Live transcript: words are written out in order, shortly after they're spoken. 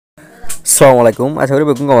Assalamualaikum. Asyik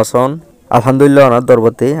bekum kawasan. Alhamdulillah anak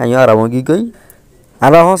dorbote. Ayo aramo gigoi.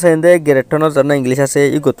 Ara ho sende geretono jarna English ase.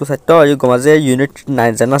 I gotu satto. I gomaze unit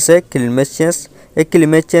 9 jarna ase. Climate change. E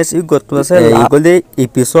climate change I gotu ase. I gole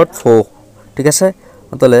episode 4. ঠিক আছে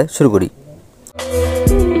তাহলে শুরু করি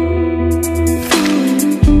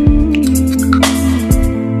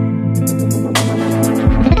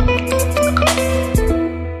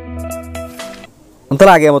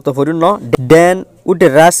তাহলে আগে মতো পড়ুন না then with the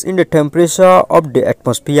rise in the temperature of the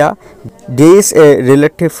atmosphere there is a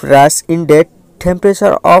relative rise in the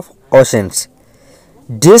temperature of oceans.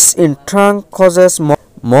 This in turn causes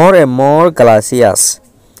more and more glaciers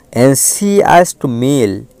and sea ice to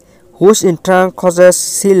melt, which in turn causes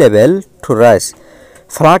sea level to rise,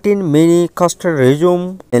 flooding many coastal regions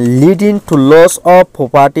and leading to loss of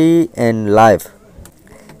property and life.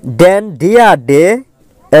 Then there are the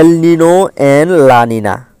El Nino and La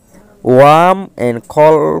Nina, warm and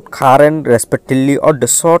cold current respectively of the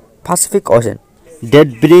South Pacific Ocean, that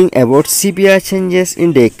bring about severe changes in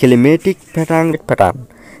the climatic pattern,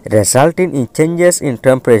 resulting in changes in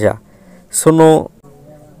temperature, snow,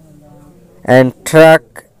 and track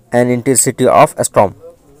and intensity of a storm.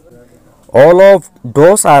 All of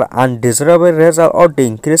those are undesirable results of the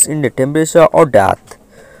increase in the temperature of the earth.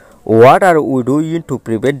 What are we doing to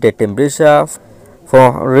prevent the temperature from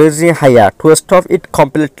rising higher to stop it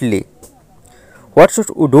completely? What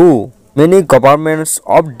should we do? Many governments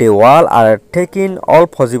of the world are taking all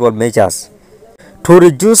possible measures to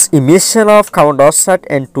reduce emission of carbon dioxide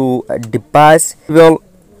and to devise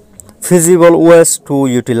feasible ways to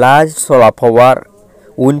utilize solar power,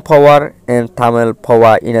 wind power and thermal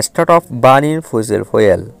power instead of burning fossil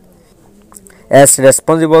fuel. As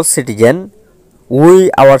responsible citizens,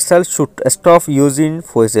 we ourselves should stop using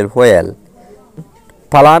fossil fuel,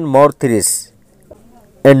 plant more trees,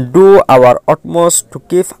 and do our utmost to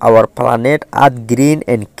keep our planet Earth green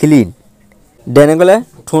and clean. Denegole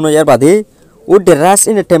thuno yar badi with the rise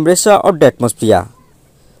in the temperature of the atmosphere.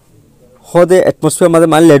 Hode atmosphere maze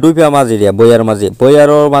man ledu pia maze dia boyar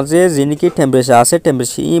maze jiniki temperature ase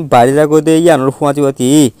temperature I bari jago de yanor fuati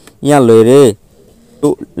wati yan loire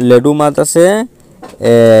ledu mat ase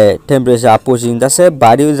temperature approaching ase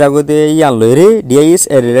bari jago de yan loire there is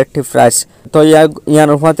a relative rise to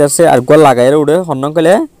yanor fuati ase ar gol lagai ude honnon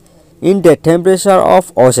kale in the temperature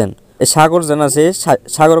of ocean সাগর জানা আছে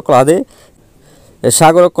সাগর কলাদে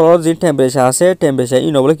সাগর colour যে temperature আছে temperature ই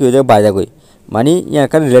নবলে কি হয়ে বাইরে গই মানে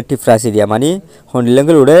ইয়াকার relative price area মানে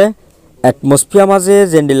হন্ডিলেঙ্গল উড়ে অ্যাটমসফিয়ার মাঝে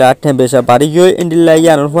জেন্ডিলা টেম্পারেচার বাড়ি গই এন্ডিলা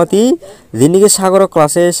ইয়ানোর ফাতি জিনিকে সাগর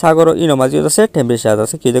ক্লাসে সাগর ই নমাজি আছে টেম্পারেচার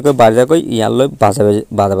আছে কি দেখো বাইরে গই ইয়ান লই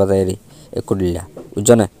বাজা এরি একডিলা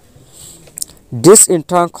বুঝছনে this in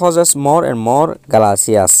turn causes more and more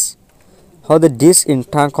glaciers. How the this in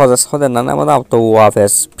turn causes how the nana mada auto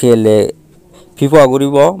wafes pele people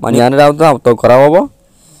aguribo mani anara auto korabo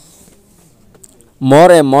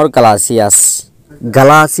more and more glaciers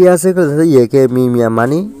ko yeke mimia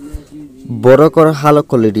mani borokor halo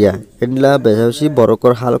kolidia endla bejashi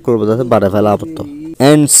borokor halo kolboda bada fela apto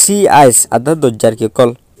and sea ice ada dojjar ke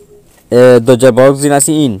kol dojjar borok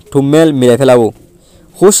jinasi in to mile felabo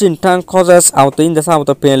whose in turn causes auto in the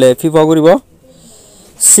auto pele people aguribo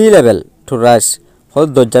sea level to rise how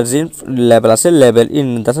dojjar jin level ase level in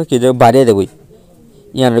dasa ki bariye deboi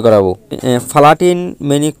ইয়ান করাবো ফ্লাটিন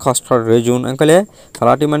many coastal reason আঙ্কলে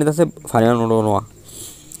ফ্লাটিন মানে আছে ফানিয়ান নোয়া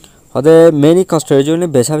হদে many coastal রিজনে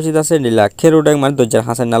বেশা বেশি আছে নীলা খেরুডাং মানে দজ্জার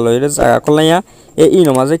হাসান না লইরে জায়গা কলাইয়া ই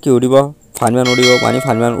নমাজে কি উড়িব ফানিয়ান উড়িব মানে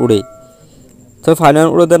ফানিয়ান উড়ে তো ফানিয়ান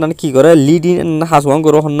উড়ে না কি করে লিডিং হাসওয়াং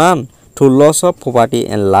গরো হন্নান two loss of property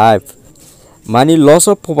and life মানে লস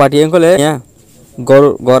অফ প্রপার্টি আঙ্কলে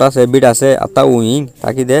গর আছে বিড আছে আতা উইং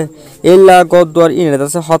তাকি দে এলা গদ দুয়ার ইনে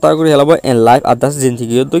আছে হতা করে হেলাবো এন লাইফ আদাস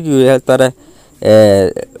জিন্দিগি তো কি তারে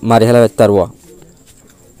মারি হেলা তারবা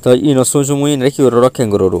তো ইনো সুসুমু ইন রেখি রক্ষেন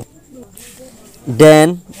গরু দেন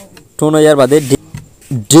তোনো ইয়ার বাদে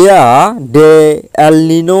dia de El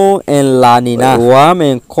Nino and La Nina warm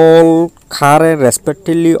and cold current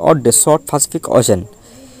respectively of the South Pacific Ocean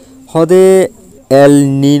hode El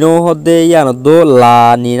Nino hode yan do La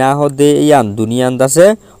Nina hode yan duniyan dase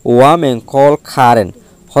warm and cold current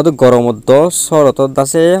hode goromoddo sorotod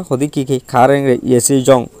dase hode ki current yesi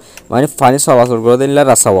jong mane pani sawasor goden la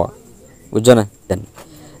rasawa bujjona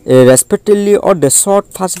respectively of the South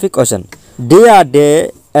Pacific Ocean they are the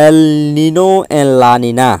El Nino and La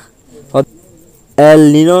Nina El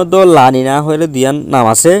Nino do La Nina hoile diyan nam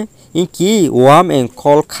ase in ki warm and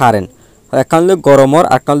cold current একালে গরমর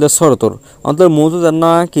আকালে সরতর অন্তর মুজু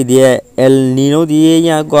জানা কি দিয়ে L নিনো দিয়ে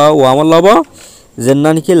ইয়া গা ওয়ামল লব জেন্না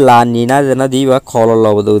নাকি লা নিনা জেনা দিবা খল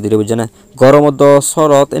লব দউ দিরে বুঝনা গৰমত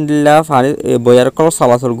চৰত এন্ডিলা পানী বয়াৰ কল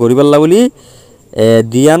চলাচল কৰি পেলা বুলি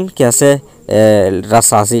দিয়ান কি আছে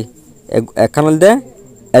ৰাস্তা আছে এখন হল দে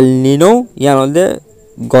এল নিনো ইয়ান হল দে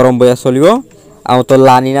গৰম বয়া চলিব আৰু তো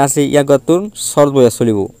লানিনা আছে ইয়াক গতুন সর বয়া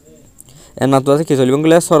চলিব এনাতো আছে কি চলিব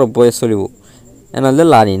গলে সর বয়া চলিব এনালে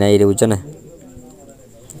লানিনা এরে বুঝছনা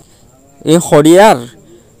এই হরিয়ার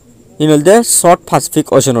ইনলদে শর্ট প্যাসিফিক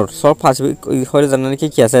ওশানর শর্ট প্যাসিফিক হরে জানা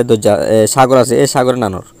কি আছে সাগর আছে এই সাগর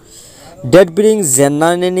নানর ডেট ব্রিং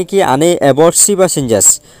জেনানে নাকি আনে অ্যাবাউট সি বা চেঞ্জেস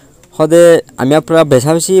হদে আমি আপনারা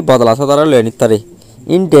বেশা বেশি বদলা সদরা লয়ে নিতে পারি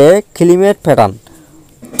ইন ডে ক্লাইমেট প্যাটার্ন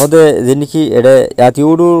হদে যে নাকি এটা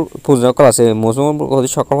ইয়াতিউডু পূজা করা আছে মৌসুম হদে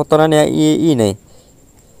সকল হতরা নে ই নাই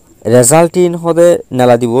রেজাল্ট ইন হদে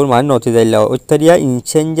নেলা দিবর মানে নতি যাইলা ইত্যাদিয়া ইন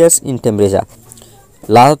চেঞ্জেস ইন টেম্পারেচার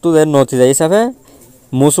লাহতু দে নতি যাই হিসাবে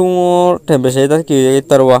মৌসুমর টেম্পারেচার এটা কি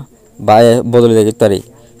তারবা বা বদলে দেখি তারি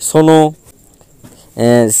সোনো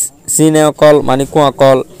সিনেকল মানে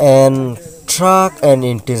কুয়াকল and truck and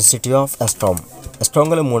intensity of Sturm strong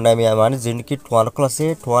গলে মুন্ডাই মিয়া মানে জিনকি টুয়ান ক্লাসে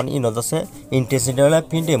টুয়ান ইনত আছে ইন্টেন্সিটি হলে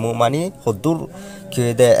পিন্ডে মু মানে হদ্দুর কি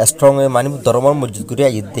দে স্ট্রং মানে দরমর মজুদ করিয়া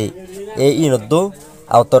ইদে এই ইনত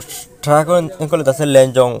আউট ট্রাক এনকলে আছে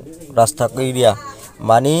লেনজং রাস্তা কইরিয়া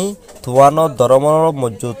মানে টুয়ানো দরমর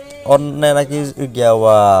মজুদ অন্য নাকি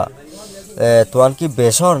গিয়াওয়া তোয়ান কি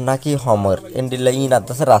বেসর নাকি হমর এন্ডিলা ইন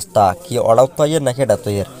আদাসে রাস্তা কি অড়াও তয়ের নাকি এটা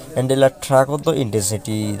তয়ের এন্ডিলা ট্রাক তো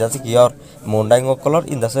ইন্টেন্সিটি দাসে কি আর মুন্ডাইং কলর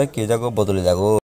ইন দাসে কি জাগো বদলে যাগো